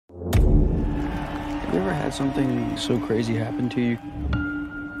You ever had something so crazy happen to you,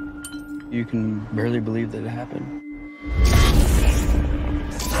 you can barely believe that it happened?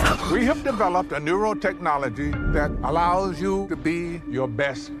 We have developed a neurotechnology that allows you to be your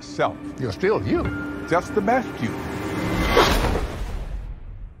best self. You're still you, just the best you.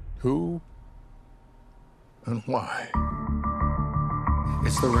 Who and why?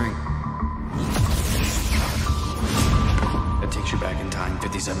 It's the ring. It takes you back in time,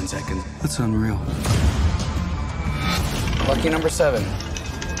 57 seconds. That's unreal. Lucky number 7.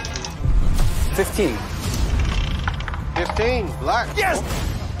 15. 15, black. Yes!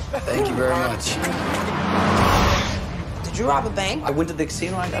 Thank you very much. Did you rob a bank? I went to the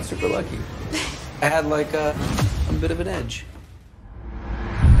casino, I got super lucky. I had like a bit of an edge.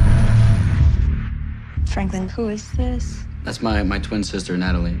 Franklin, who is this? That's my twin sister,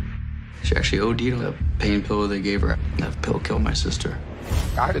 Natalie. She actually OD'd on a pain pill they gave her. That pill killed my sister.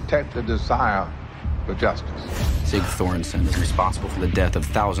 I detect a desire for justice. Sig Thornton is responsible for the death of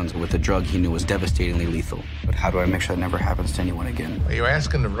thousands with a drug he knew was devastatingly lethal. But how do I make sure that never happens to anyone again? You're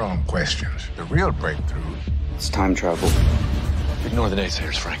asking the wrong questions. The real breakthrough. It's time travel. Ignore the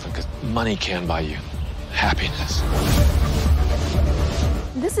naysayers, Franklin, because money can buy you happiness.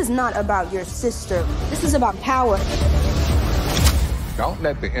 This is not about your sister. This is about power. Don't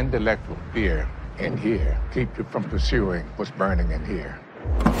let the intellectual fear in here keep you from pursuing what's burning in here.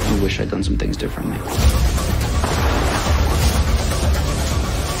 I wish I'd done some things differently.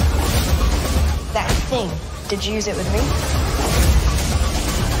 That thing. Did you use it with me?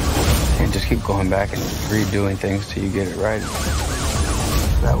 And just keep going back and redoing things till you get it right.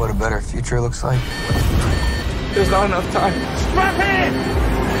 Is that what a better future looks like? There's not enough time. Stop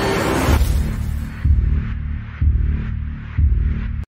it!